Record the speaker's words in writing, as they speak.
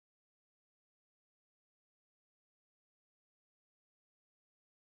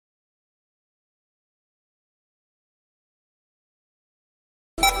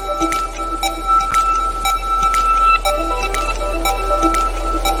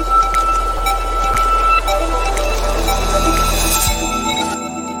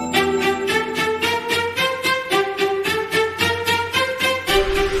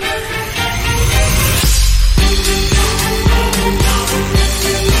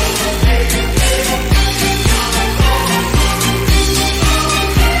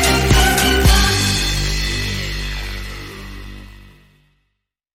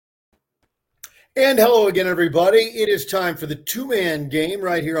And hello again, everybody. It is time for the two-man game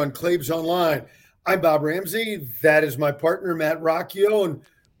right here on Claves Online. I'm Bob Ramsey. That is my partner, Matt Rocchio, and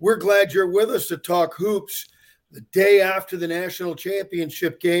we're glad you're with us to talk hoops the day after the national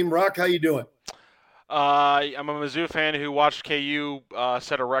championship game. Rock, how you doing? I'm a Mizzou fan who watched KU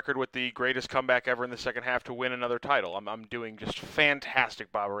set a record with the greatest comeback ever in the second half to win another title. I'm doing just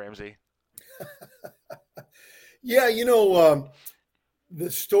fantastic, Bob Ramsey. Yeah, the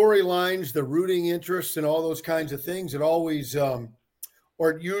storylines, the rooting interests, and all those kinds of things, it always, or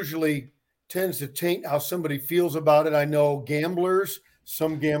it usually tends to taint how somebody feels about it. I know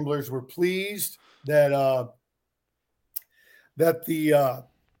some gamblers were pleased that the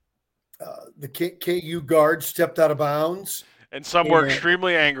KU guard stepped out of bounds, And some were and,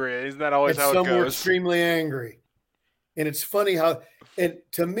 extremely angry. Isn't that always and how it some were goes? extremely angry. And it's funny how, and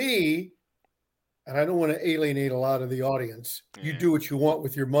to me, and I don't want to alienate a lot of the audience, you Yeah. do what you want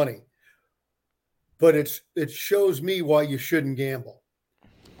with your money, but it shows me why you shouldn't gamble.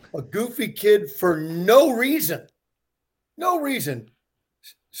 A goofy kid for no reason,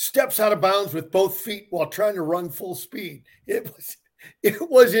 steps out of bounds with both feet while trying to run full speed. It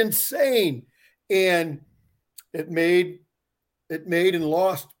was insane, and it made and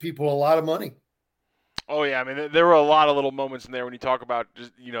lost people a lot of money. Oh yeah, I mean there were a lot of little moments in there when you talk about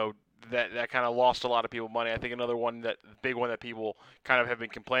just that kind of lost a lot of people money. I think another one big one that people kind of have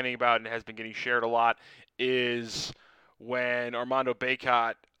been complaining about and has been getting shared a lot is when Armando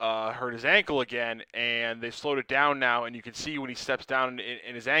Bacot hurt his ankle again, and they slowed it down now, and you can see when he steps down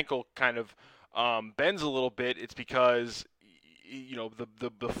and his ankle kind of bends a little bit. It's because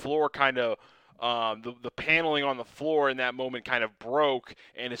the floor kind of the paneling on the floor in that moment kind of broke,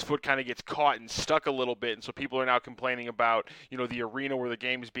 and his foot kind of gets caught and stuck a little bit, and so people are now complaining about the arena where the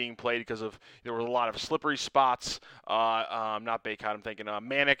game is being played because there were a lot of slippery spots. Not Baycott, I'm thinking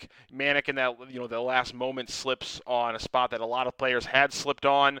Manic in that the last moment slips on a spot that a lot of players had slipped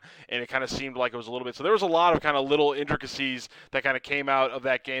on, and it kind of seemed like it was a little bit. So there was a lot of kind of little intricacies that kind of came out of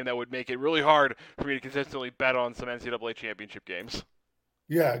that game that would make it really hard for me to consistently bet on some NCAA championship games.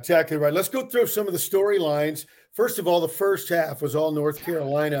 Yeah, exactly right. Let's go through some of the storylines. First of all, the first half was all North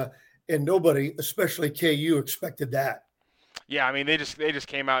Carolina, and nobody, especially KU, expected that. Yeah, I mean they just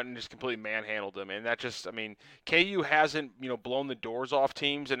came out and just completely manhandled them, and that just I mean KU hasn't blown the doors off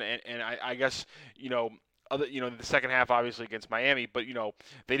teams, and I guess other the second half obviously against Miami, but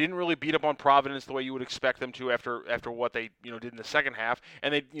they didn't really beat up on Providence the way you would expect them to after what they did in the second half,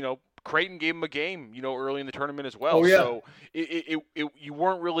 and they Creighton gave them a game early in the tournament as well, Oh yeah, so you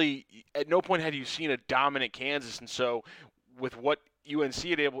weren't really at no point had you seen a dominant Kansas, and so with what UNC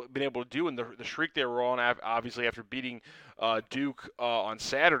had been able to do and the streak they were on, obviously after beating Duke on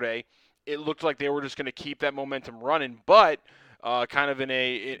Saturday, it looked like they were just going to keep that momentum running. But kind of in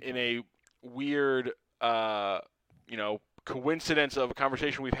a weird coincidence of a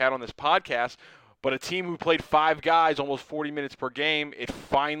conversation we've had on this podcast, but a team who played five guys almost 40 minutes per game, it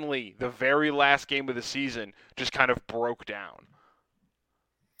finally, the very last game of the season, just kind of broke down.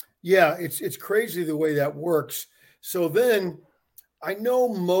 yeah. It's crazy the way that works. So then, I know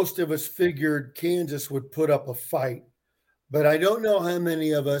most of us figured Kansas would put up a fight, but I don't know how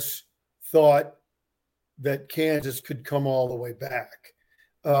many of us thought that Kansas could come all the way back.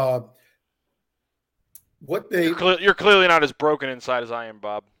 Uh, what they You're clearly not as broken inside as I am,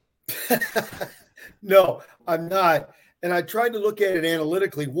 Bob. No, I'm not. And I tried to look at it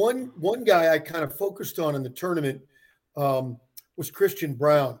analytically. One guy I kind of focused on in the tournament was Christian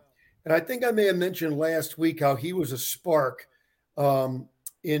Brown, and I think I may have mentioned last week how he was a spark in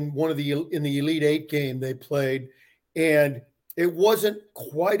the Elite Eight game they played, and it wasn't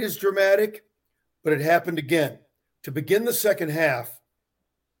quite as dramatic, but it happened again to begin the second half.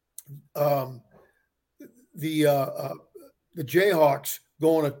 Um, the Jayhawks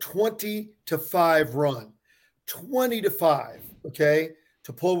go on a 20-5 run, 20-5, okay,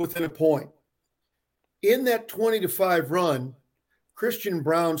 to pull within a point. In that 20-5 run, Christian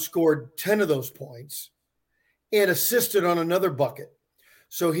Brown scored 10 of those points and assisted on another bucket.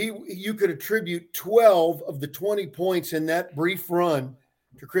 So you could attribute 12 of the 20 points in that brief run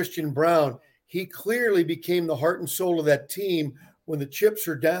to Christian Brown. He clearly became the heart and soul of that team when the chips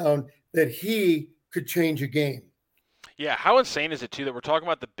are down, that he could change a game. Yeah, how insane is it too that we're talking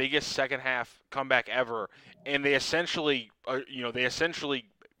about the biggest second half comeback ever, and they essentially,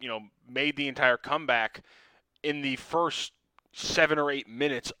 made the entire comeback in the first 7 or 8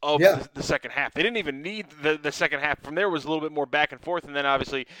 minutes of Yeah. the second half. They didn't even need the second half. From there was a little bit more back and forth, and then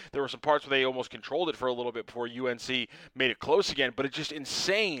obviously there were some parts where they almost controlled it for a little bit before UNC made it close again. But it's just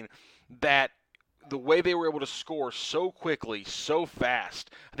insane that the way they were able to score so quickly, so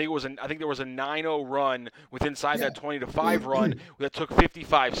fast. I think there was a 9-0 run with inside that 20-5 run that took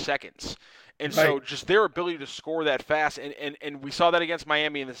 55 seconds. And so just their ability to score that fast, and we saw that against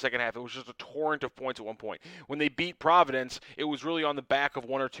Miami in the second half. It was just a torrent of points at one point. When they beat Providence, it was really on the back of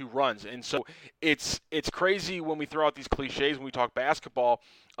one or two runs. And so it's crazy when we throw out these cliches when we talk basketball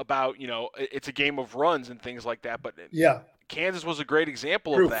about, it's a game of runs and things like that. But Kansas was a great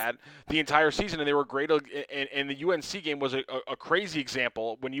example of that the entire season, and they were great. And the UNC game was a crazy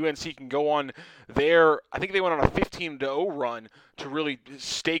example when UNC can go on their. I think they went on a 15-0 run to really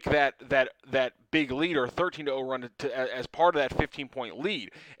stake that big lead, or a 13-0 run as part of that 15-point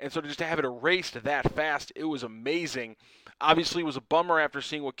lead. And so just to have it erased that fast, it was amazing. Obviously, it was a bummer after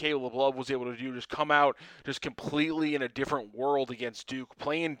seeing what Caleb Love was able to do, just come out just completely in a different world against Duke,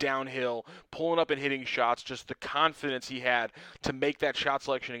 playing downhill, pulling up and hitting shots, just the confidence he had to make that shot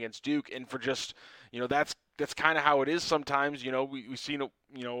selection against Duke. And for just, that's kind of how it is sometimes. We've seen,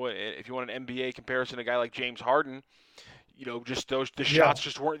 if you want an NBA comparison, a guy like James Harden, just the shots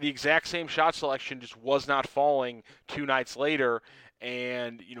just weren't the exact same shot selection, just was not falling two nights later.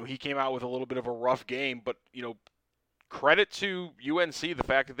 And, he came out with a little bit of a rough game, but, credit to UNC, the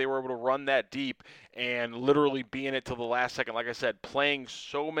fact that they were able to run that deep and literally be in it till the last second. Like I said, playing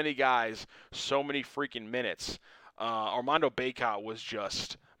so many guys, so many freaking minutes. Armando Bacot was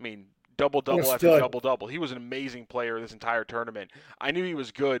just, double-double after double-double. He was an amazing player this entire tournament. I knew he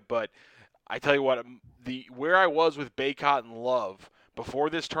was good, but I tell you what, where I was with Bacot and Love before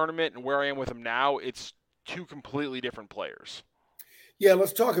this tournament and where I am with him now, it's two completely different players. Yeah,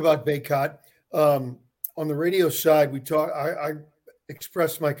 let's talk about Bacot. On the radio side, I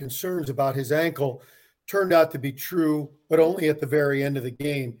expressed my concerns about his ankle. Turned out to be true, but only at the very end of the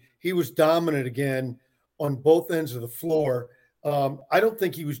game. He was dominant again on both ends of the floor. I don't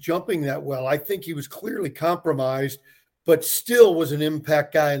think he was jumping that well. I think he was clearly compromised, but still was an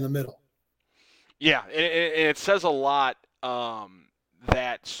impact guy in the middle. Yeah, and it says a lot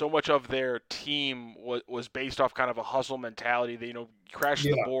that so much of their team was based off kind of a hustle mentality. They,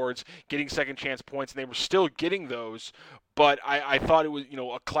 crashing the boards, getting second chance points, and they were still getting those. But I thought it was,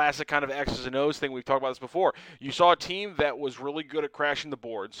 a classic kind of X's and O's thing. We've talked about this before. You saw a team that was really good at crashing the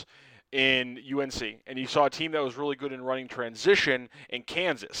boards in UNC, and you saw a team that was really good in running transition in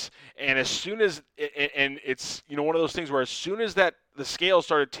Kansas. And as soon as and it's one of those things where as soon as that the scale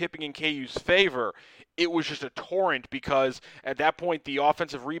started tipping in KU's favor, it was just a torrent, because at that point the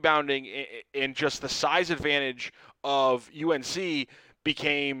offensive rebounding and just the size advantage of UNC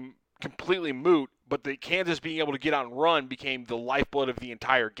became completely moot, but the Kansas being able to get out and run became the lifeblood of the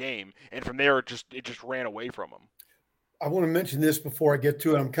entire game, and from there it just ran away from them. I want to mention this before I get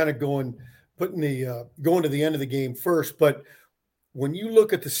to it. I'm kind of going to the end of the game first, but when you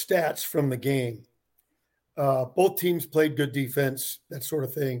look at the stats from the game, both teams played good defense, that sort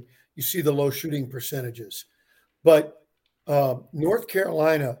of thing. You see the low shooting percentages. But North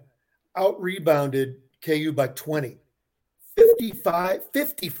Carolina out-rebounded KU by 20.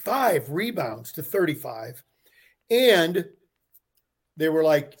 55 rebounds to 35. And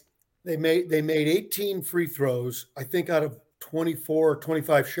they made 18 free throws, I think, out of 24 or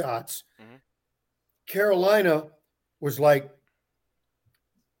 25 shots. Mm-hmm. Carolina was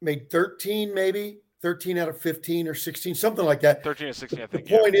made 13 maybe. 13 out of 15 or 16, something like that. 13 or 16, I think.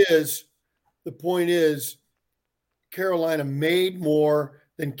 The point is, Carolina made more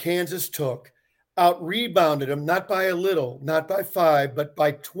than Kansas took, out-rebounded them, not by a little, not by 5, but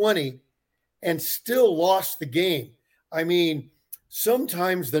by 20, and still lost the game.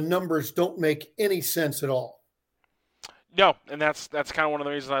 Sometimes the numbers don't make any sense at all. No, and that's kind of one of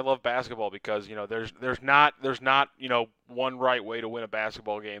the reasons I love basketball, because there's not one right way to win a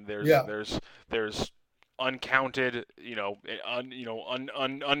basketball game. There's uncounted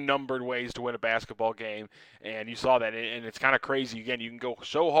unnumbered ways to win a basketball game, and you saw that, and it's kind of crazy. Again, you can go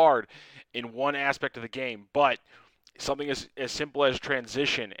so hard in one aspect of the game, but something as simple as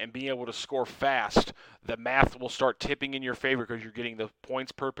transition and being able to score fast, the math will start tipping in your favor, because you're getting the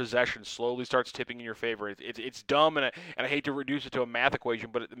points per possession slowly starts tipping in your favor. It's dumb, and I hate to reduce it to a math equation,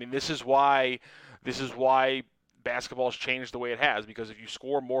 but this is why basketball's changed the way it has, because if you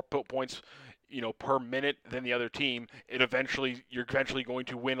score more points per minute than the other team, you're eventually going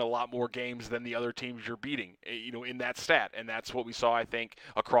to win a lot more games than the other teams you're beating, in that stat. And that's what we saw, I think,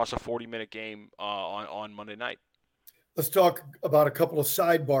 across a 40-minute game on Monday night. Let's talk about a couple of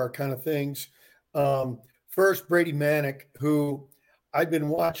sidebar kind of things. First, Brady Manek, who I've been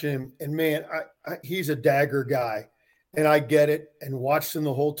watching him, and man, he's a dagger guy, and I get it, and watched him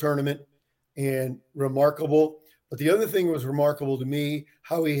the whole tournament, and remarkable. But the other thing was remarkable to me,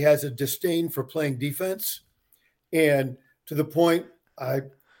 how he has a disdain for playing defense. And to the point,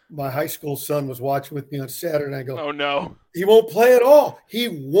 my high school son was watching with me on Saturday, and I go, oh, no. He won't play at all. He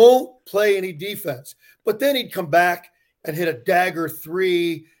won't play any defense. But then he'd come back and hit a dagger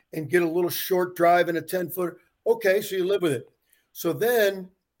three and get a little short drive in a 10-footer. Okay, so you live with it. So then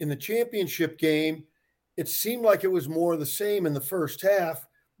in the championship game, it seemed like it was more of the same in the first half,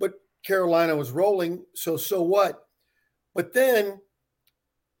 but Carolina was rolling, so what? But then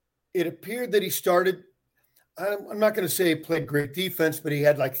it appeared that he started – I'm not going to say he played great defense, but he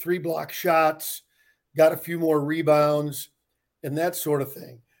had like 3 block shots, got a few more rebounds, and that sort of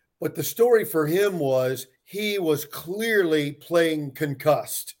thing. But the story for him was he was clearly playing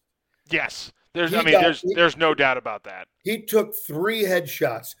concussed. Yes. There's no doubt about that. He took 3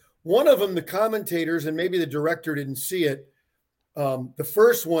 headshots. One of them, the commentators, and maybe the director didn't see it. The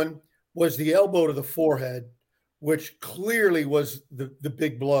first one was the elbow to the forehead, which clearly was the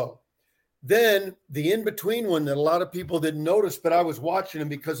big blow. Then the in-between one that a lot of people didn't notice, but I was watching him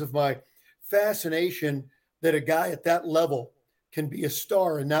because of my fascination that a guy at that level can be a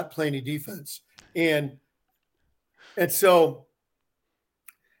star and not play any defense. And so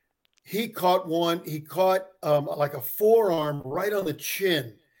he caught one. He caught like a forearm right on the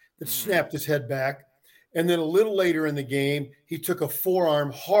chin that snapped his head back. And then a little later in the game, he took a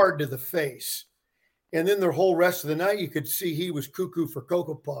forearm hard to the face. And then the whole rest of the night, you could see he was cuckoo for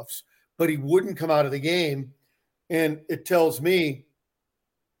Cocoa Puffs, but he wouldn't come out of the game. And it tells me,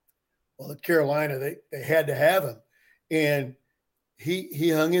 well, at Carolina, they had to have him. And he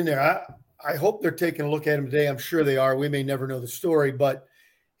hung in there. I hope they're taking a look at him today. I'm sure they are. We may never know the story, but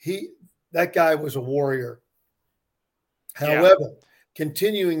that guy was a warrior. However,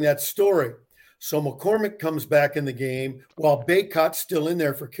 continuing that story, so McCormick comes back in the game while Bacot's still in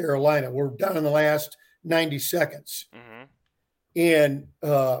there for Carolina. We're down in the last 90 seconds. And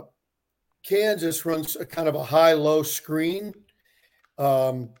Kansas runs a kind of a high-low screen.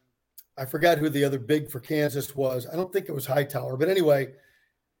 I forgot who the other big for Kansas was. I don't think it was Hightower. But anyway,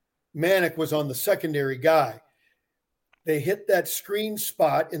 Manick was on the secondary guy. They hit that screen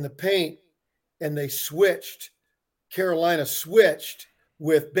spot in the paint, and they switched. Carolina switched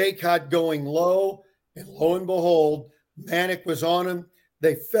with Bacot going low, and lo and behold, Manick was on him.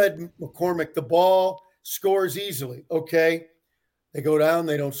 They fed McCormick the ball, scores easily. Okay, they go down,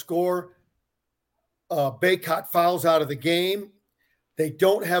 they don't score. Bacot fouls out of the game. They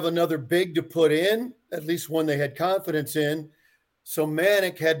don't have another big to put in, at least one they had confidence in. So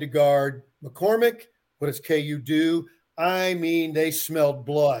Manick had to guard McCormick. What does KU do? I mean, they smelled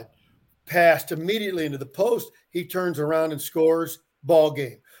blood. Passed immediately into the post. He turns around and scores. Ball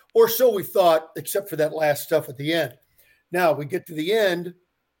game. Or so we thought, except for that last stuff at the end. Now we get to the end. The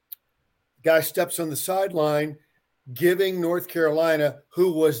guy steps on the sideline, giving North Carolina,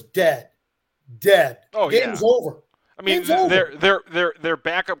 who was dead. Oh, Game's over. I mean, their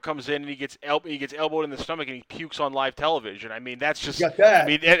backup comes in and he gets elbowed in the stomach and he pukes on live television. I mean, that's just. Got that. I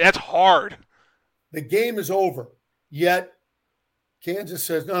mean, that's hard. The game is over. Yet Kansas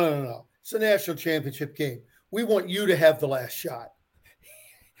says, no. It's a national championship game. We want you to have the last shot.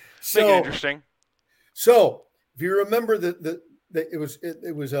 Make it interesting. So if you remember that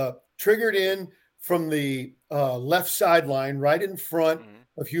it was triggered in from the left sideline, right in front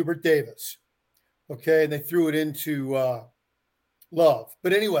of Hubert Davis. Okay, and they threw it into Love.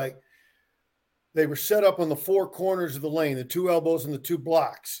 But anyway, they were set up on the 4 corners of the lane, the 2 elbows and the 2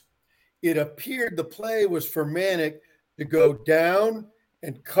 blocks. It appeared the play was for Manick to go down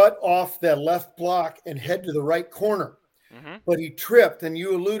and cut off that left block and head to the right corner. But he tripped, and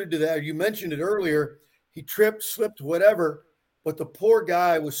you alluded to that. You mentioned it earlier. He tripped, slipped, whatever. But the poor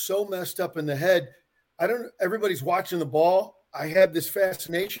guy was so messed up in the head. Everybody's watching the ball. I had this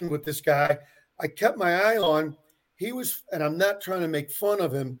fascination with this guy. I kept my eye on. He was, and I'm not trying to make fun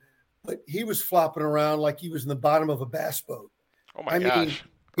of him, but he was flopping around like he was in the bottom of a bass boat. Oh my gosh.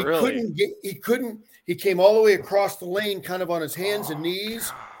 Really? He came all the way across the lane, kind of on his hands and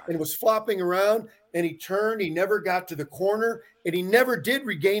knees, and was flopping around. And he turned. He never got to the corner, and he never did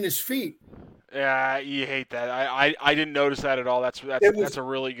regain his feet. Yeah, you hate that. I didn't notice that at all. That's a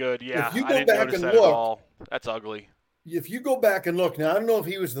really good. Yeah, if you I go didn't back notice and that look, at all. That's ugly. If you go back and look, now I don't know if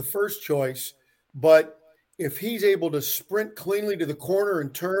he was the first choice, but if he's able to sprint cleanly to the corner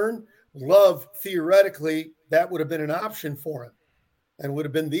and turn, Love, theoretically, that would have been an option for him and would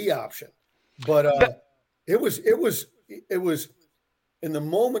have been the option. But it was in the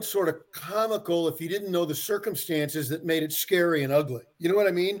moment sort of comical if you didn't know the circumstances that made it scary and ugly. You know what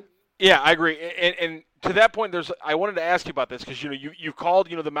I mean? Yeah, I agree. And to that point, I wanted to ask you about this because you called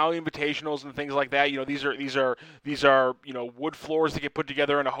the Maui Invitationals and things like that. These are wood floors that get put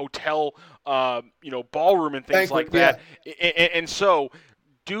together in a hotel ballroom and things Banquet, like yeah. that. And so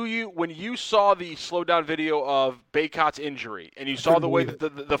when you saw the slow down video of Baycott's injury and you I saw couldn't the way believe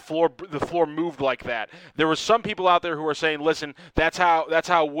that it. the floor moved like that, there were some people out there who were saying, listen, that's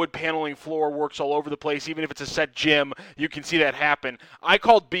how wood paneling floor works all over the place. Even if it's a set gym, you can see that happen. I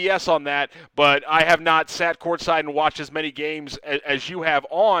called BS on that, but I have not sat courtside and watched as many games as you have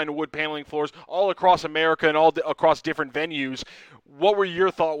on wood paneling floors all across America and across different venues. What were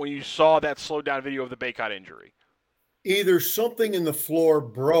your thoughts when you saw that slow down video of the Baycott injury? Either something in the floor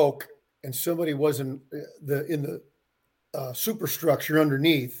broke and somebody wasn't in the superstructure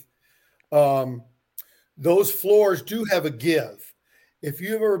underneath. Um, those floors do have a give. If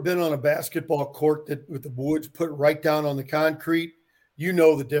you've ever been on a basketball court that with the woods put right down on the concrete, you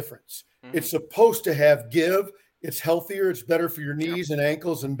know the difference. Mm-hmm. It's supposed to have give. It's healthier. It's better for your Sure. knees and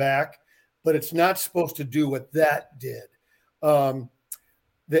ankles and back, but it's not supposed to do what that did. Um,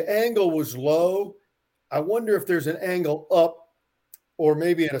 the angle was low. I wonder if there's an angle up or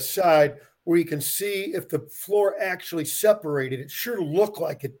maybe at a side where you can see if the floor actually separated. It sure looked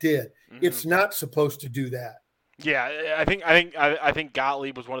like it did. Mm-hmm. It's not supposed to do that. Yeah, I think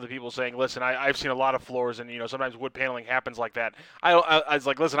Gottlieb was one of the people saying, "Listen, I've seen a lot of floors, and sometimes wood paneling happens like that." I was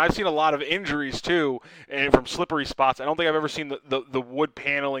like, "Listen, I've seen a lot of injuries too, and from slippery spots. I don't think I've ever seen the wood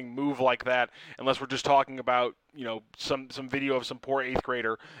paneling move like that, unless we're just talking about some video of some poor eighth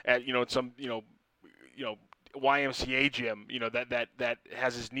grader at some YMCA gym, that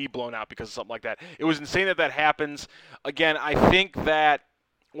has his knee blown out because of something like that. It was insane that happens. Again, I think that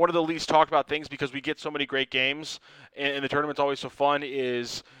one of the least talked about things, because we get so many great games and the tournament's always so fun,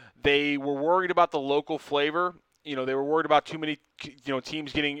 is they were worried about the local flavor. They were worried about too many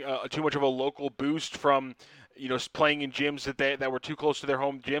teams getting too much of a local boost from playing in gyms that were too close to their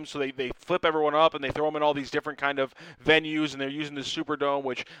home gyms. So they flip everyone up and they throw them in all these different kind of venues, and they're using the Superdome,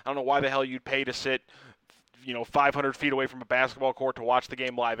 which I don't know why the hell you'd pay to sit 500 feet away from a basketball court to watch the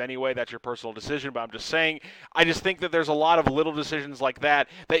game live anyway. That's your personal decision, but I'm just saying, I just think that there's a lot of little decisions like that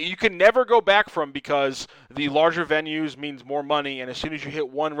you can never go back from, because the larger venues means more money, and as soon as you hit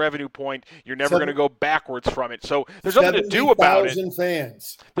one revenue point, you're never going to go backwards from it. So there's nothing to do about it. 70,000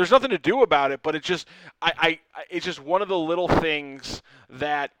 fans. There's nothing to do about it, but it's just it's just one of the little things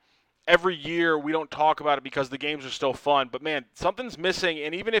that every year we don't talk about it because the games are still fun. But man, something's missing.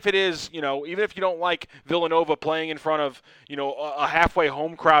 And even if it is, even if you don't like Villanova playing in front of, a halfway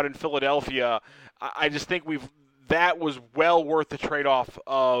home crowd in Philadelphia, I just think that was well worth the trade-off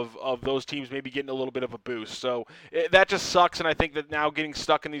of those teams maybe getting a little bit of a boost. So that just sucks, and I think that now getting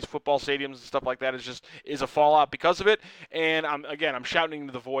stuck in these football stadiums and stuff like that is a fallout because of it. And I'm shouting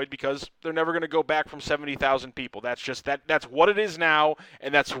into the void because they're never going to go back from 70,000 people. That's just that's what it is now,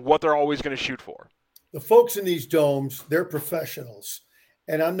 and that's what they're always going to shoot for. The folks in these domes, they're professionals,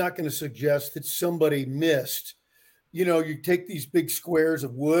 and I'm not going to suggest that somebody missed. You take these big squares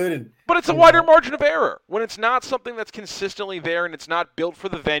of wood but it's a wider margin of error when it's not something that's consistently there, and it's not built for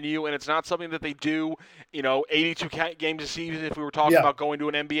the venue, and it's not something that they do 82 games a season if we were talking about going to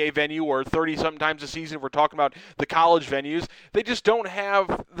an NBA venue, or 30 sometimes a season if we're talking about the college venues. They just don't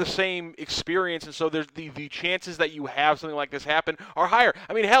have the same experience, and so there's the chances that you have something like this happen are higher.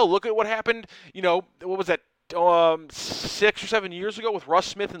 I mean, hell, look at what happened, what was that, 6 or 7 years ago with Russ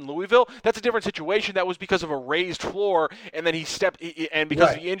Smith in Louisville. That's a different situation. That was because of a raised floor, and then and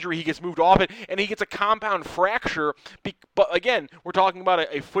because of the injury, he gets moved off it, and he gets a compound fracture. But again, we're talking about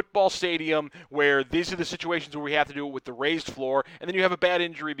a football stadium where these are the situations where we have to do it with the raised floor, and then you have a bad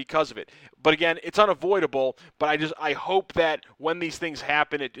injury because of it. But again, it's unavoidable, but I hope that when these things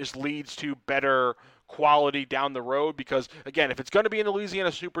happen, it just leads to better quality down the road, because again, if it's going to be in the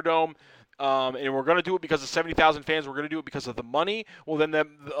Louisiana Superdome, and we're going to do it because of 70,000 fans, we're going to do it because of the money, well, then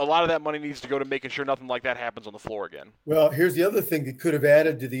a lot of that money needs to go to making sure nothing like that happens on the floor again. Well, here's the other thing that could have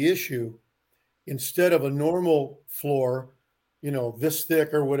added to the issue. Instead of a normal floor, this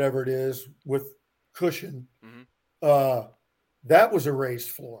thick or whatever it is with cushion, that was a raised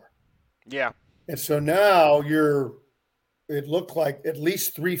floor. Yeah. And so now it looked like at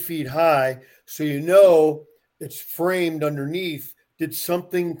least 3 feet high. So it's framed underneath. Did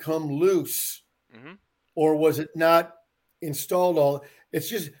something come loose, or was it not installed it's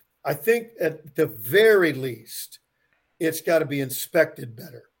just, I think at the very least, it's got to be inspected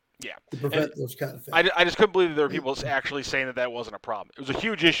better. Yeah. to prevent those kind of things. I just couldn't believe that there were people actually saying that wasn't a problem. It was a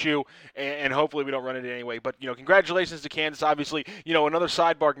huge issue, and hopefully we don't run into it anyway. But, congratulations to Kansas. Obviously, another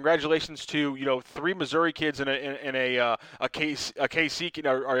sidebar, congratulations to, 3 Missouri kids and a KC kid,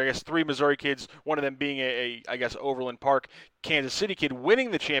 or I guess 3 Missouri kids, one of them being I guess, Overland Park, Kansas City kid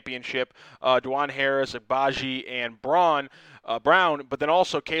winning the championship, Dwan Harris, Agbaji, and Brown, but then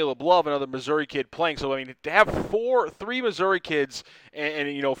also Caleb Love, another Missouri kid playing. So, I mean, to have 3 Missouri kids and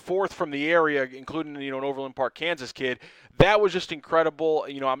 4th from the area, including, an Overland Park, Kansas kid, that was just incredible.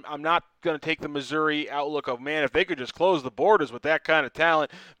 I'm not going to take the Missouri outlook of, man, if they could just close the borders with that kind of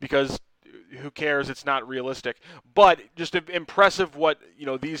talent, because who cares? It's not realistic. But just impressive what,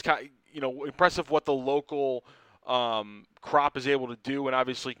 impressive what the local crop is able to do, and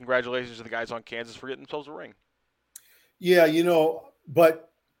obviously congratulations to the guys on Kansas for getting themselves a ring. Yeah,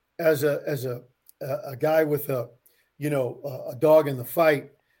 but as a guy with a dog in the fight,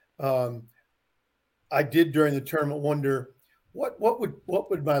 I did during the tournament wonder what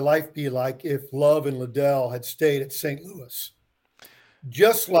would my life be like if Love and Liddell had stayed at St. Louis.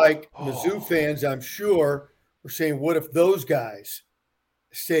 Just like Mizzou fans, I'm sure, were saying, what if those guys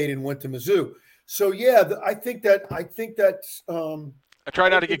stayed and went to Mizzou? So yeah, I think that's. I try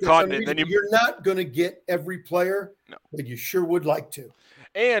not to get caught in it. Then you're not going to get every player, no, but you sure would like to.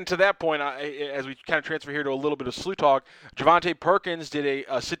 And to that point, as we kind of transfer here to a little bit of SLU talk, Javonte Perkins did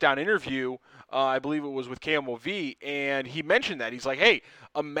a sit-down interview. I believe it was with KMOV, and he mentioned that. He's like, hey,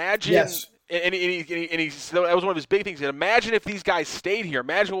 imagine. Yes. And that was one of his big things. He said, imagine if these guys stayed here.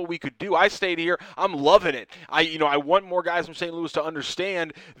 Imagine what we could do. I stayed here. I'm loving it. I want more guys from St. Louis to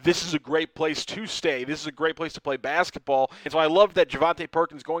understand this is a great place to stay. This is a great place to play basketball. And so I love that Javonte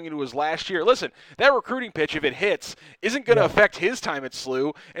Perkins going into his last year. Listen, that recruiting pitch, if it hits, isn't going to affect his time at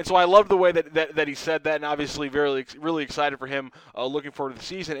SLU. And so I love the way that he said that, and obviously really excited for him, looking forward to the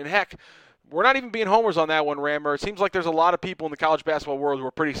season. And heck, we're not even being homers on that one, Rammer. It seems like there's a lot of people in the college basketball world who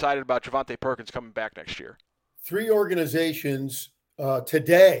are pretty excited about Javonte Perkins coming back next year. 3 organizations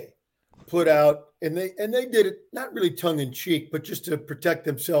today put out, and they did it not really tongue-in-cheek, but just to protect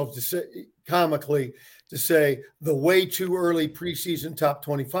themselves, to say, comically, to say the way too early preseason top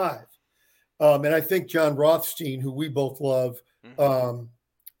 25. And I think John Rothstein, who we both love,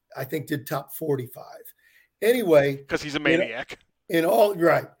 I think did top 45. Anyway. Because he's a maniac.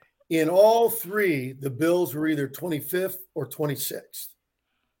 In all 3, the Bills were either 25th or 26th.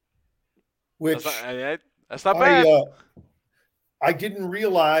 Which that's not bad. I didn't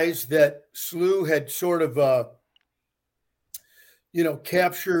realize that SLU had sort of,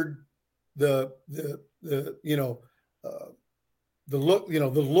 captured the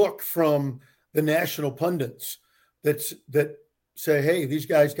look from the national pundits that say, hey, these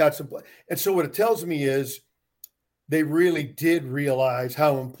guys got some play. And so what it tells me is, they really did realize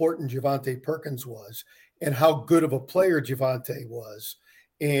how important Javonte Perkins was and how good of a player Javonte was,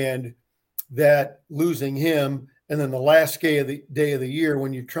 and that losing him, and then the last day of the year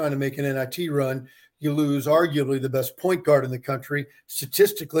when you're trying to make an NIT run, you lose arguably the best point guard in the country.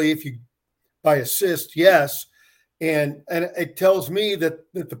 Statistically, if you by assist, yes. And it tells me that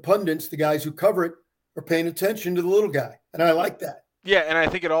the pundits, the guys who cover it, are paying attention to the little guy. And I like that. Yeah, and I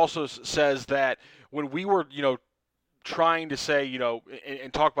think it also says that when we were, trying to say,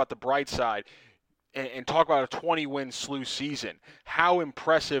 and talk about the bright side and talk about a 20-win SLU season, how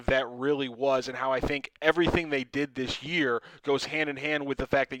impressive that really was, and how I think everything they did this year goes hand in hand with the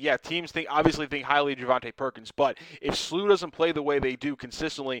fact that, yeah, teams obviously think highly of Javonte Perkins, but if SLU doesn't play the way they do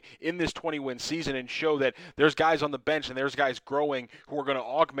consistently in this 20-win season and show that there's guys on the bench and there's guys growing who are going to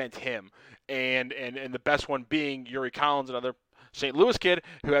augment him, and the best one being Yuri Collins, another St. Louis kid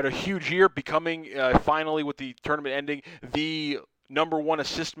who had a huge year, becoming finally, with the tournament ending, the number 1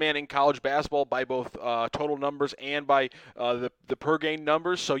 assist man in college basketball by both total numbers and by the per game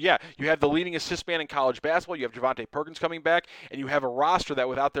numbers. So yeah, you have the leading assist man in college basketball. You have Javonte Perkins coming back, and you have a roster that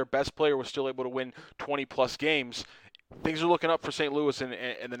without their best player was still able to win 20 plus games. Things are looking up for St. Louis, and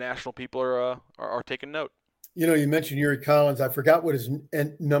the national people are taking note. You mentioned Yuri Collins. I forgot what his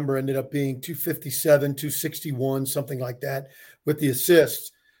number ended up being, 257, 261, something like that with the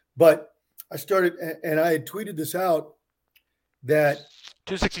assists. But I started, and I had tweeted this out, that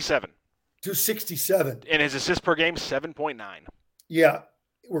 267. 267. And his assists per game, 7.9. Yeah,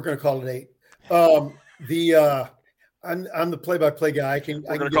 we're going to call it 8. I'm the play-by-play guy. We're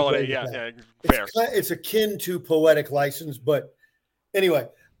going to call it 8, yeah, fair. It's akin to poetic license, but anyway,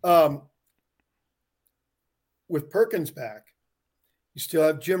 with Perkins back, you still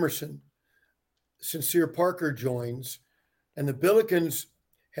have Jimerson. Sincere Parker joins, and the Billikens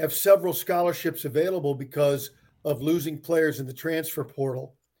have several scholarships available because of losing players in the transfer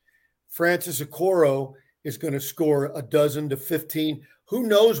portal. Francis Okoro is going to score a dozen to 15. Who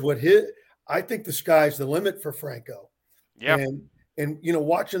knows what I think the sky's the limit for Franco. Yeah. And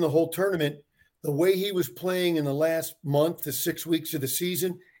watching the whole tournament, the way he was playing in the last month to 6 weeks of the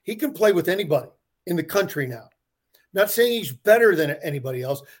season, he can play with anybody in the country now. Not saying he's better than anybody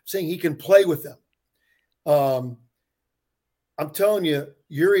else, saying he can play with them. I'm telling you,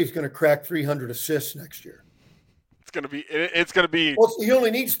 Yuri's going to crack 300 assists next year. It's going to be. Well, he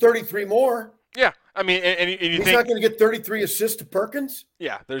only needs 33 more. Yeah, I mean, and he's not going to get 33 assists to Perkins.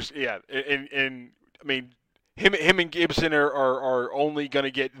 Yeah, and I mean, him and Gibson are only going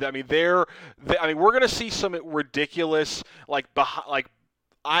to get. I mean, we're going to see some ridiculous like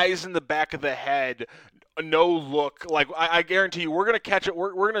eyes in the back of the head. No look, like I guarantee you, we're gonna catch it.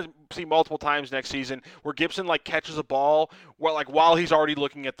 We're gonna see multiple times next season where Gibson like catches a ball while he's already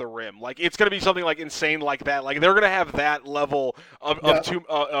looking at the rim. Like it's gonna be something like insane like that. Like they're gonna have that level of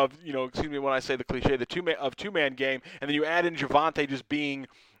excuse me when I say the cliche, the two-man game, and then you add in Javonte just being,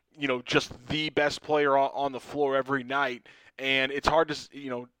 just the best player on the floor every night, and it's hard to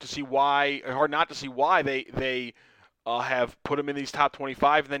see why they have put him in these top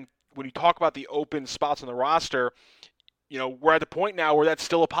 25, and then. When you talk about the open spots on the roster, we're at the point now where that's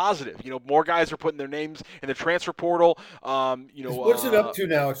still a positive. More guys are putting their names in the transfer portal. What's it up to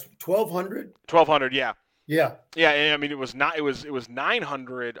now? It's 1,200. 1,200, yeah. Yeah. Yeah, and I mean it was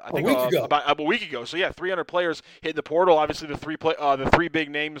 900. I think about a week ago. So yeah, 300 players hitting the portal. Obviously, the three big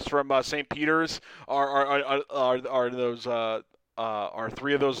names from St. Peter's are those. Are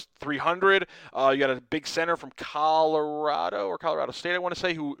three of those 300. You got a big center from Colorado State, I want to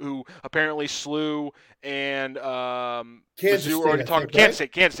say, who apparently slew and Kansas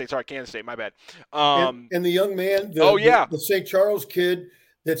State. Kansas State. My bad. And the young man, the St. Charles kid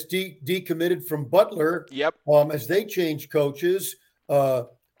that's decommitted from Butler. Yep. As they change coaches,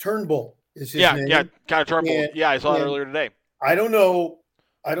 Turnbull is his name. Yeah, kind of Turnbull. I saw that earlier today. I don't know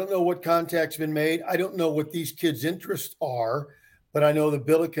what contact's been made. I don't know what these kids' interests are. But I know the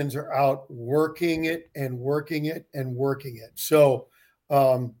Billikens are out working it and working it and working it. So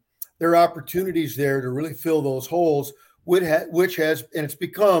there are opportunities there to really fill those holes, which has, and it's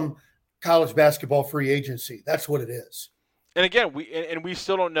become college basketball free agency. That's what it is. And again, we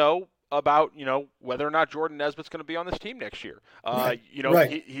still don't know about whether or not Jordan Nesbitt's going to be on this team next year. Right.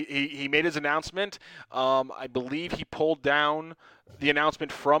 He made his announcement. I believe he pulled down the announcement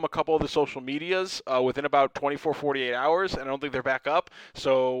from a couple of the social medias within about 24, 48 hours, and I don't think they're back up.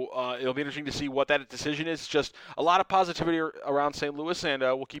 So it'll be interesting to see what that decision is. Just a lot of positivity around St. Louis, and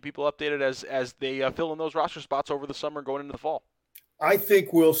we'll keep people updated as they fill in those roster spots over the summer and going into the fall. I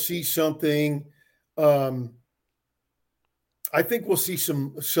think we'll see something. I think we'll see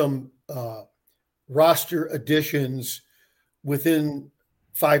some roster additions within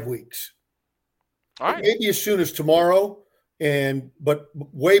 5 weeks. All right. Maybe as soon as tomorrow, but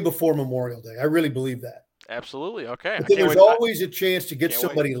way before Memorial Day. I really believe that. Absolutely. Okay. There's always a chance to get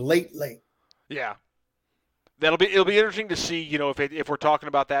somebody late. Yeah. It'll be interesting to see, if we're talking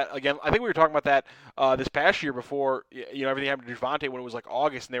about that again. I think we were talking about that this past year before, everything happened to Javonte when it was like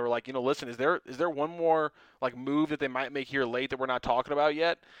August, and they were like, listen, is there one more like move that they might make here late that we're not talking about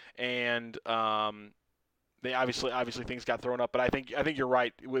yet? And they obviously things got thrown up, but I think you're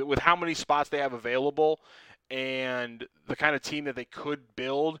right with how many spots they have available. And the kind of team that they could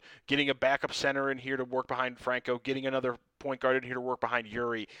build, getting a backup center in here to work behind Franco, getting another point guard in here to work behind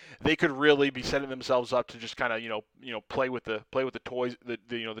Yuri, they could really be setting themselves up to just kind of play with the toys,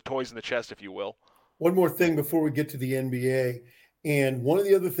 the toys in the chest, if you will. One more thing before we get to the NBA, and one of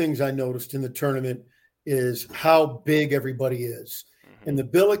the other things I noticed in the tournament is how big everybody is, and the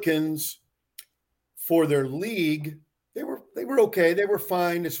Billikens for their league. They were okay. They were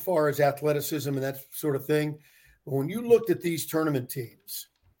fine as far as athleticism and that sort of thing. But when you looked at these tournament teams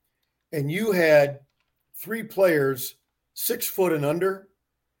and you had 3 players 6 foot and under,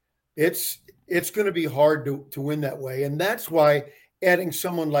 it's going to be hard to win that way. And that's why adding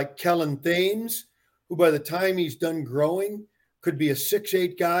someone like Kellen Thames, who by the time he's done growing could be a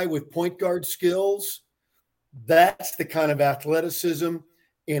 6'8" guy with point guard skills, that's the kind of athleticism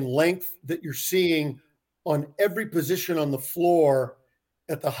and length that you're seeing on every position on the floor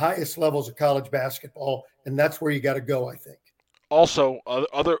at the highest levels of college basketball, and that's where you got to go, I think. Also,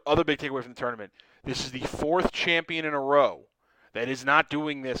 other big takeaway from the tournament, this is the 4th champion in a row that is not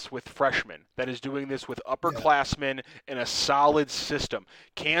doing this with freshmen, that is doing this with upperclassmen in a solid system.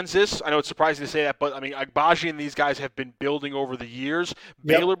 Kansas, I know it's surprising to say that, but I mean, Agbaji and these guys have been building over the years.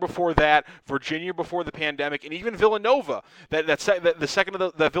 Yep. Baylor before that, Virginia before the pandemic, and even Villanova. The second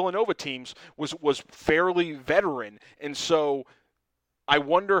of the Villanova teams was fairly veteran, and so I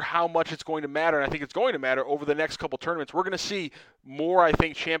wonder how much it's going to matter, and I think it's going to matter over the next couple tournaments. We're going to see more, I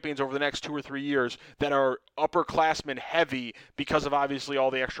think, champions over the next 2 or 3 years that are upperclassmen heavy because of obviously all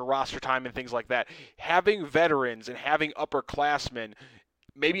the extra roster time and things like that. Having veterans and having upperclassmen,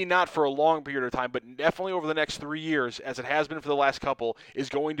 maybe not for a long period of time, but definitely over the next 3 years, as it has been for the last couple, is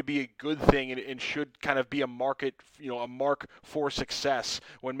going to be a good thing and should kind of be a mark for success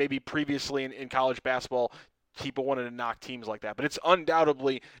when maybe previously in college basketball people wanted to knock teams like that. But it's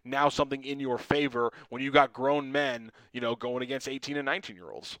undoubtedly now something in your favor when you got grown men, going against 18 and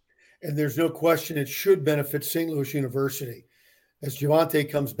 19-year-olds. And there's no question it should benefit St. Louis University. As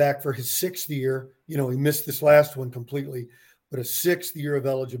Javonte comes back for his 6th year, he missed this last one completely, but a 6th year of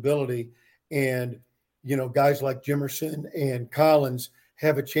eligibility. And, guys like Jimerson and Collins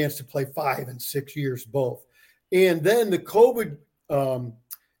have a chance to play 5 and 6 years both. And then the COVID,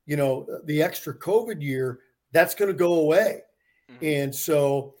 the extra COVID year, that's going to go away. Mm-hmm. And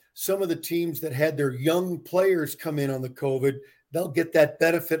so some of the teams that had their young players come in on the COVID, they'll get that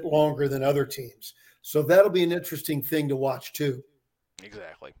benefit longer than other teams. So that'll be an interesting thing to watch too.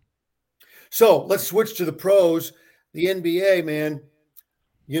 Exactly. So let's switch to the pros. The NBA, man,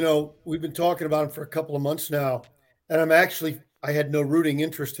 we've been talking about them for a couple of months now, and I had no rooting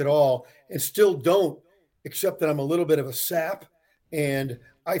interest at all and still don't, except that I'm a little bit of a sap, and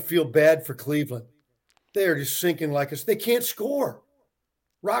I feel bad for Cleveland. They're just sinking like us. They can't score.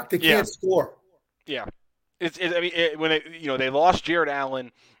 They can't score. Yeah. They lost Jared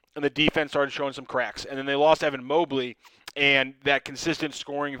Allen and the defense started showing some cracks. And then they lost Evan Mobley and that consistent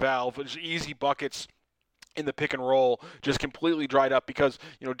scoring valve, just easy buckets in the pick and roll just completely dried up because,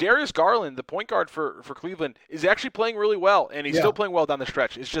 Darius Garland, the point guard for Cleveland, is actually playing really well. And he's still playing well down the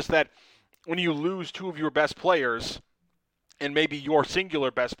stretch. It's just that when you lose 2 of your best players, and maybe your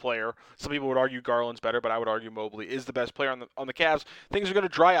singular best player, some people would argue Garland's better, but I would argue Mobley is the best player on the Cavs, things are going to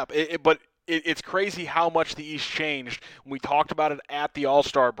dry up. But it's crazy how much the East changed. We talked about it at the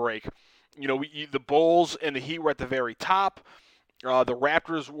All-Star break. The Bulls and the Heat were at the very top. The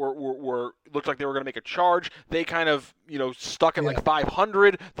Raptors were looked like they were going to make a charge. They kind of, stuck at like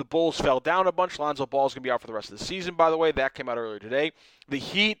 500. The Bulls fell down a bunch. Lonzo Ball's going to be out for the rest of the season, by the way. That came out earlier today. The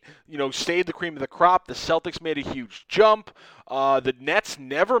Heat, stayed the cream of the crop. The Celtics made a huge jump. The Nets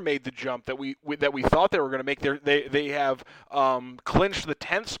never made the jump that we thought they were going to make. They have clinched the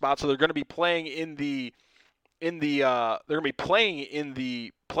 10th spot, so they're going to be playing in the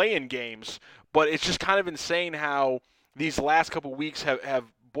play-in games. But it's just kind of insane how these last couple weeks have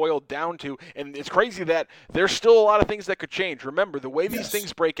boiled down to, and it's crazy that there's still a lot of things that could change. Remember, the way these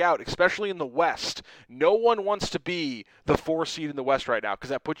things break out, especially in the West, no one wants to be the 4 seed in the West right now because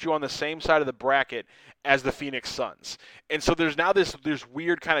that puts you on the same side of the bracket as the Phoenix Suns. And so there's now this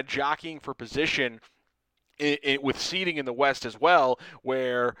weird kind of jockeying for position with seeding in the West as well,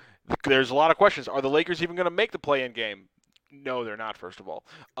 where there's a lot of questions. Are the Lakers even going to make the play-in game? No, they're not, first of all.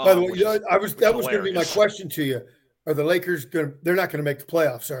 By the way, that was going to be my question to you. Are the Lakers they're not going to make the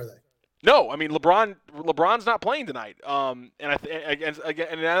playoffs, are they? No, I mean LeBron's not playing tonight. And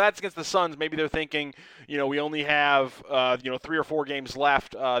that's against the Suns. Maybe they're thinking, we only have 3 or 4 games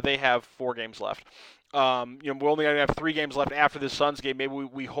left. They have 4 games left. We're only going to have 3 games left after this Suns game. Maybe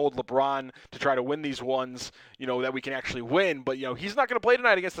we hold LeBron to try to win these ones, that we can actually win. But he's not going to play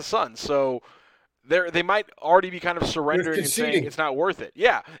tonight against the Suns, so they might already be kind of surrendering and saying it's not worth it.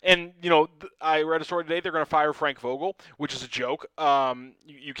 Yeah, and I read a story today they're going to fire Frank Vogel, which is a joke.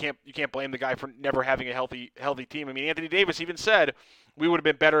 You can't blame the guy for never having a healthy team. I mean, Anthony Davis even said we would have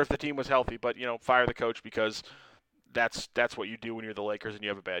been better if the team was healthy, but fire the coach because that's what you do when you're the Lakers and you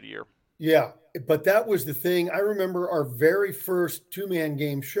have a bad year. Yeah, but that was the thing. I remember our very first 2-man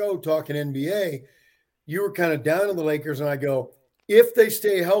game show talking NBA. You were kind of down on the Lakers, and I go, if they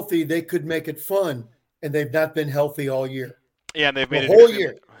stay healthy, they could make it fun, and they've not been healthy all year. Yeah, and they've made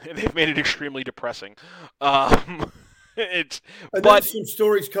They've made it extremely depressing. Then some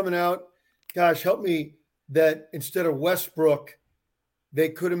stories coming out. Gosh, help me! That instead of Westbrook, they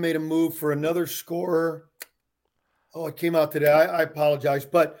could have made a move for another scorer. Oh, it came out today. I apologize,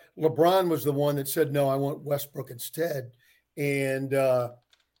 but LeBron was the one that said no. I want Westbrook instead, and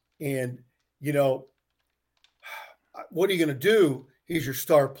what are you going to do? He's your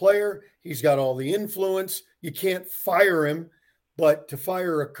star player. He's got all the influence. You can't fire him, but to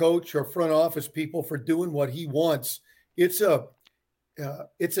fire a coach or front office people for doing what he wants, it's an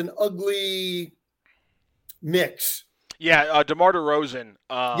ugly mix. Yeah, DeMar DeRozan.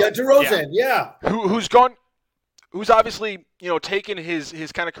 DeRozan. Yeah. Who's obviously taken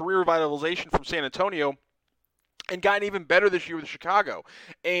his kind of career revitalization from San Antonio and gotten even better this year with Chicago.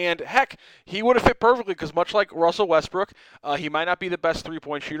 And heck, he would have fit perfectly because much like Russell Westbrook, he might not be the best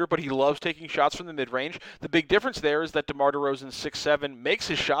three-point shooter, but he loves taking shots from the mid-range. The big difference there is that DeMar DeRozan, 6'7", makes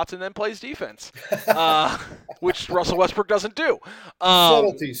his shots and then plays defense, which Russell Westbrook doesn't do.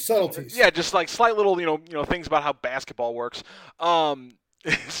 Subtleties. Yeah, just like slight little things about how basketball works.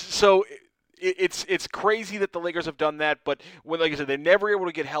 So it's crazy that the Lakers have done that, but like I said, they're never able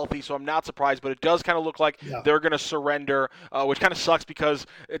to get healthy, so I'm not surprised. But it does kind of look like they're going to surrender, which kind of sucks because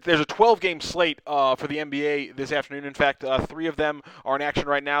there's a 12-game slate for the NBA this afternoon. In fact, 3 of them are in action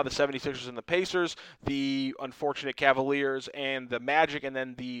right now: the 76ers and the Pacers, the unfortunate Cavaliers and the Magic, and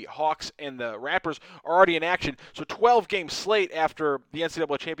then the Hawks and the Raptors are already in action. So 12-game slate after the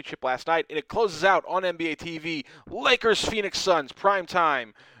NCAA championship last night, and it closes out on NBA TV. Lakers, Phoenix Suns, prime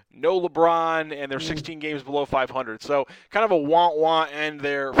time. No LeBron, and they're 16 games below 500. So kind of a want end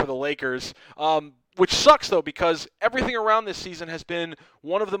there for the Lakers, which sucks, though, because everything around this season has been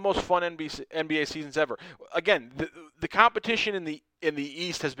one of the most fun NBA seasons ever. Again, the competition in the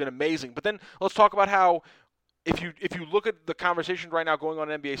East has been amazing. But then let's talk about how if you look at the conversation right now going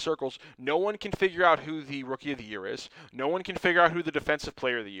on in NBA circles, no one can figure out who the Rookie of the Year is. No one can figure out who the Defensive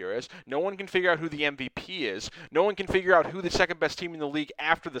Player of the Year is. No one can figure out who the MVP is. No one can figure out who the second best team in the league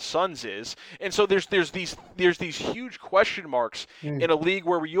after the Suns is. And so there's these huge question marks in a league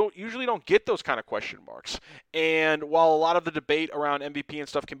where we usually don't get those kind of question marks. And while a lot of the debate around MVP and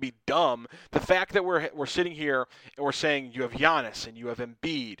stuff can be dumb, the fact that we're sitting here and we're saying you have Giannis and you have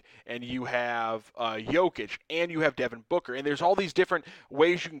Embiid and you have Jokic and you have Devin Booker, and there's all these different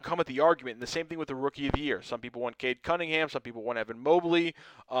ways you can come at the argument. And the same thing with the Rookie of the Year. Some people want Cade Cunningham, some people want Evan Mobley,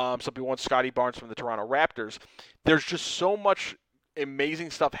 some people want Scotty Barnes from the Toronto Raptors. There's just so much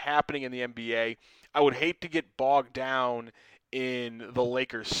amazing stuff happening in the NBA. I would hate to get bogged down in the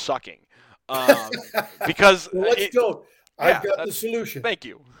Lakers sucking, because let's go. I've got the solution. Thank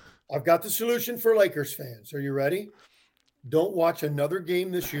you. I've got the solution for Lakers fans. Are you ready? Don't watch another game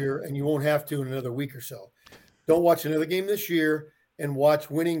this year, and you won't have to in another week or so. Don't watch another game this year and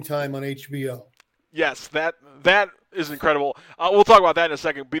watch Winning Time on HBO. Yes, that is incredible. We'll talk about that in a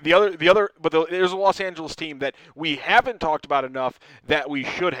second. But there's a Los Angeles team that we haven't talked about enough that we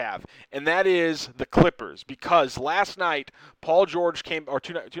should have, and that is the Clippers. Because last night, Paul George came, or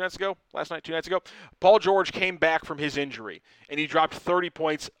two nights ago, Paul George came back from his injury, and he dropped 30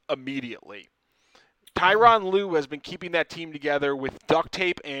 points immediately. Tyronn Lue has been keeping that team together with duct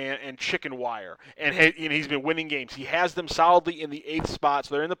tape and chicken wire, and he's been winning games. He has them solidly in the 8th spot,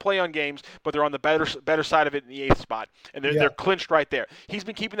 so they're in the play-on games, but they're on the better side of it in the 8th spot, and they're clinched right there. He's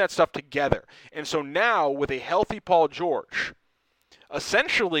been keeping that stuff together, and so now with a healthy Paul George,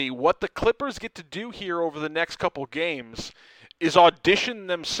 essentially what the Clippers get to do here over the next couple games is audition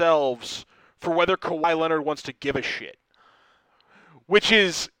themselves for whether Kawhi Leonard wants to give a shit. Which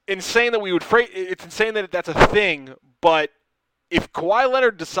is insane that it's insane that that's a thing, but if Kawhi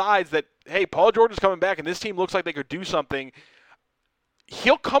Leonard decides that, hey, Paul George is coming back and this team looks like they could do something,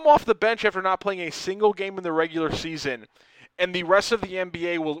 he'll come off the bench after not playing a single game in the regular season, and the rest of the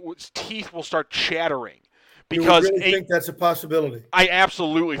NBA teeth will start chattering. Because you really think that's a possibility? I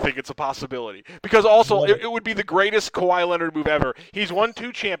absolutely think it's a possibility. Because also, it would be the greatest Kawhi Leonard move ever. He's won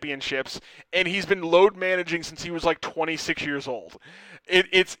 2 championships, and he's been load managing since he was like 26 years old.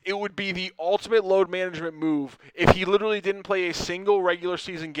 It would be the ultimate load management move if he literally didn't play a single regular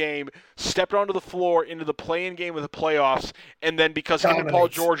season game, stepped onto the floor into the play-in game of the playoffs, and then because him and Paul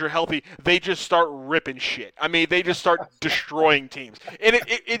George are healthy, they just start ripping shit. I mean, they just start destroying teams. And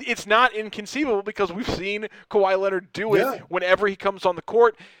it's not inconceivable because we've seen Kawhi Leonard do it whenever he comes on the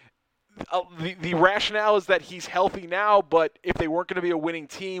court. The rationale is that he's healthy now, but if they weren't going to be a winning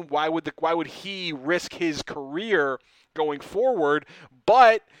team, why would he risk his career going forward?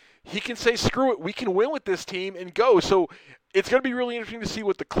 But he can say, screw it, we can win with this team and go. So it's going to be really interesting to see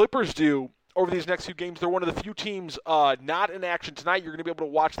what the Clippers do over these next few games. They're one of the few teams not in action tonight. You're going to be able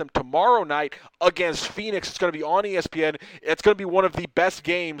to watch them tomorrow night against Phoenix. It's going to be on ESPN. It's going to be one of the best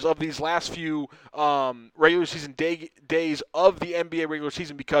games of these last few regular season days of the NBA regular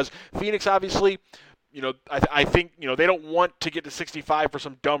season because Phoenix obviously – I think, they don't want to get to 65 for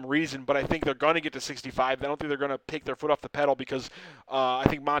some dumb reason, but I think they're going to get to 65. I don't think they're going to take their foot off the pedal because I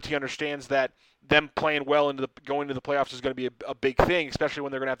think Monty understands that them playing well going into the playoffs is going to be a big thing, especially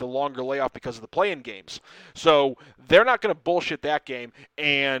when they're going to have the longer layoff because of the play-in games. So they're not going to bullshit that game,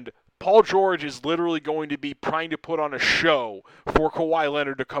 and Paul George is literally going to be trying to put on a show for Kawhi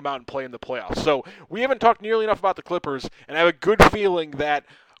Leonard to come out and play in the playoffs. So we haven't talked nearly enough about the Clippers, and I have a good feeling that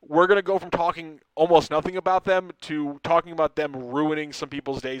we're going to go from talking almost nothing about them to talking about them ruining some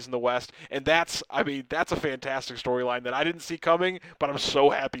people's days in the West. And that's a fantastic storyline that I didn't see coming, but I'm so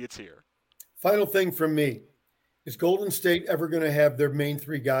happy it's here. Final thing from me. Is Golden State ever going to have their main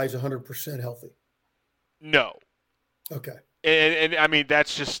three guys 100% healthy? No. Okay. And I mean,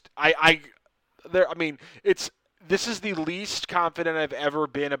 that's just this is the least confident I've ever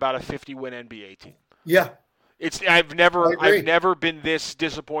been about a 50-win NBA team. Yeah. I've never been this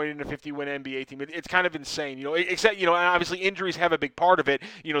disappointed in a 50-win NBA team. It's kind of insane, except, and obviously injuries have a big part of it.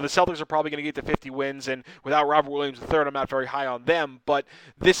 The Celtics are probably going to get to 50 wins, and without Robert Williams III, I'm not very high on them. But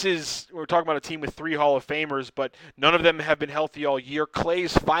we're talking about a team with 3 Hall of Famers, but none of them have been healthy all year.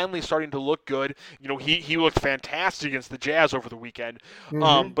 Clay's finally starting to look good. He looked fantastic against the Jazz over the weekend.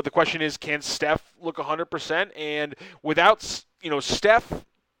 Mm-hmm. But the question is, can Steph look 100%? And without, Steph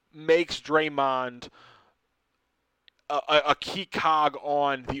makes Draymond a key cog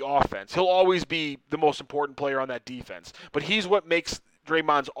on the offense. He'll always be the most important player on that defense, but he's what makes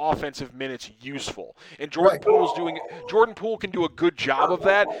Draymond's offensive minutes useful. And Jordan Poole can do a good job of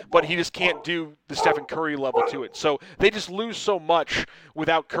that, but he just can't do the Stephen Curry level to it. So they just lose so much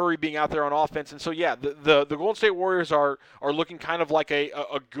without Curry being out there on offense. And so the Golden State Warriors are looking kind of like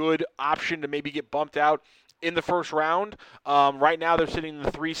a good option to maybe get bumped out in the first round. Right now they're sitting in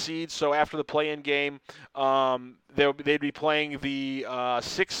the 3 seeds, so after the play-in game, they'd be playing the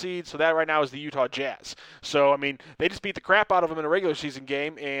 6 seed, so that right now is the Utah Jazz. So, they just beat the crap out of them in a regular season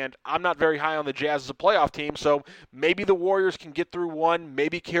game, and I'm not very high on the Jazz as a playoff team, so maybe the Warriors can get through one,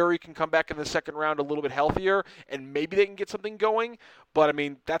 maybe Curry can come back in the second round a little bit healthier, and maybe they can get something going, but,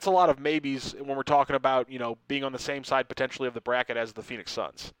 that's a lot of maybes when we're talking about, being on the same side potentially of the bracket as the Phoenix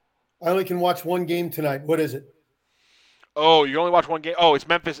Suns. I only can watch one game tonight. What is it? Oh, you only watch one game? Oh, it's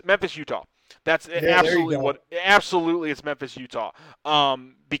Memphis, Utah. That's absolutely it's Memphis, Utah.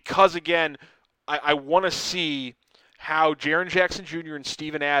 Because again, I want to see how Jaren Jackson Jr. and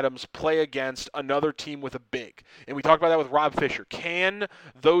Steven Adams play against another team with a big. And we talked about that with Rob Fisher. Can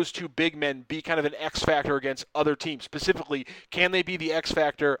those 2 big men be kind of an X factor against other teams? Specifically, can they be the X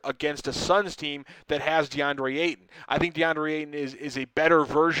factor against a Suns team that has DeAndre Ayton? I think DeAndre Ayton is a better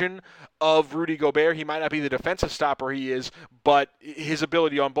version of Rudy Gobert. He might not be the defensive stopper he is, but his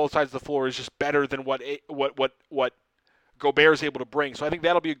ability on both sides of the floor is just better than what Gobert is able to bring. So I think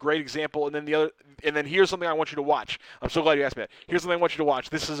that'll be a great example. And then here's something I want you to watch. I'm so glad you asked me that. Here's something I want you to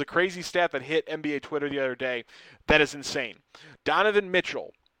watch. This is a crazy stat that hit NBA Twitter the other day. That is insane. Donovan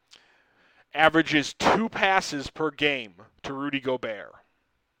Mitchell averages 2 passes per game to Rudy Gobert.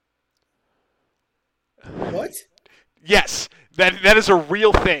 What? Yes, that is a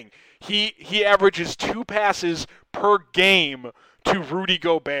real thing. He averages 2 passes per game to Rudy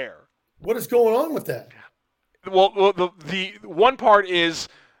Gobert. What is going on with that? Well, the one part is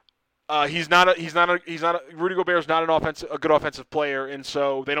Rudy Gobert is not a good offensive player, and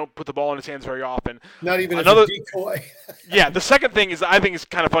so they don't put the ball in his hands very often. Not even as a decoy. Yeah, the second thing I think is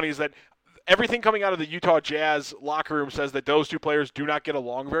kind of funny is that everything coming out of the Utah Jazz locker room says that those 2 players do not get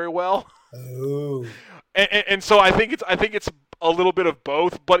along very well. Oh. And so I think it's a little bit of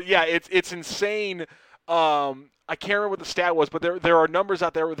both, but yeah, it's insane. I can't remember what the stat was, but there are numbers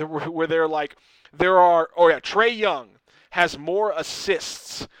out there where they're like, Trae Young has more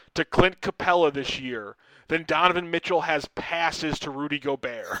assists to Clint Capella this year than Donovan Mitchell has passes to Rudy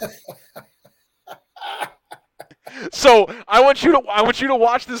Gobert. So I want you to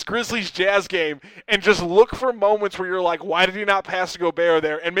watch this Grizzlies Jazz game and just look for moments where you're like, why did he not pass to Gobert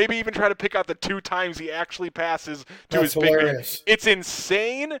there? And maybe even try to pick out the 2 times he actually passes to his big man. It's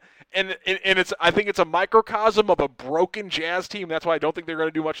insane. And I think it's a microcosm of a broken Jazz team. That's why I don't think they're going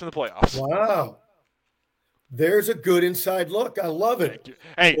to do much in the playoffs. Wow. There's a good inside look. I love it.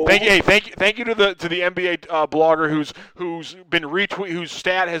 Thank you to the NBA blogger whose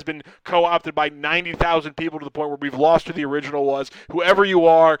stat has been co-opted by 90,000 people to the point where we've lost who the original was. Whoever you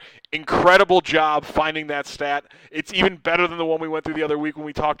are, incredible job finding that stat. It's even better than the one we went through the other week when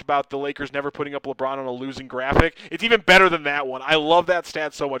we talked about the Lakers never putting up LeBron on a losing graphic. It's even better than that one. I love that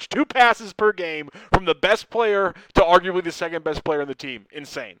stat so much. 2 passes per game from the best player to arguably the second best player on the team.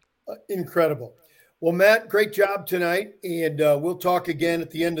 Insane. Incredible. Well, Matt, great job tonight, and we'll talk again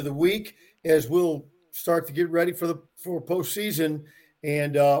at the end of the week as we'll start to get ready for postseason,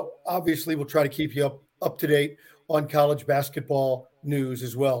 and obviously we'll try to keep you up to date on college basketball news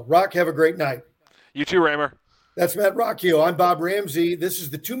as well. Rock, have a great night. You too, Raymer. That's Matt Rocchio. I'm Bob Ramsey. This is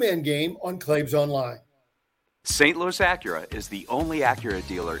the 2-Man Game on Claves Online. St. Louis Acura is the only Acura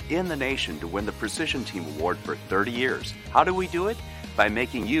dealer in the nation to win the Precision Team Award for 30 years. How do we do it? By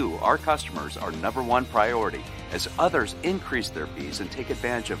making you, our customers, our #1 priority As others increase their fees and take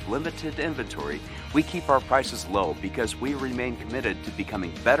advantage of limited inventory, we keep our prices low because we remain committed to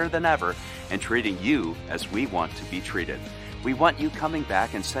becoming better than ever and treating you as we want to be treated. We want you coming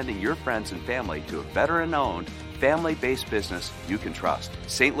back and sending your friends and family to a veteran-owned, family-based business you can trust.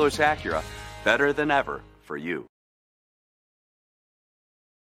 St. Louis Acura, better than ever for you.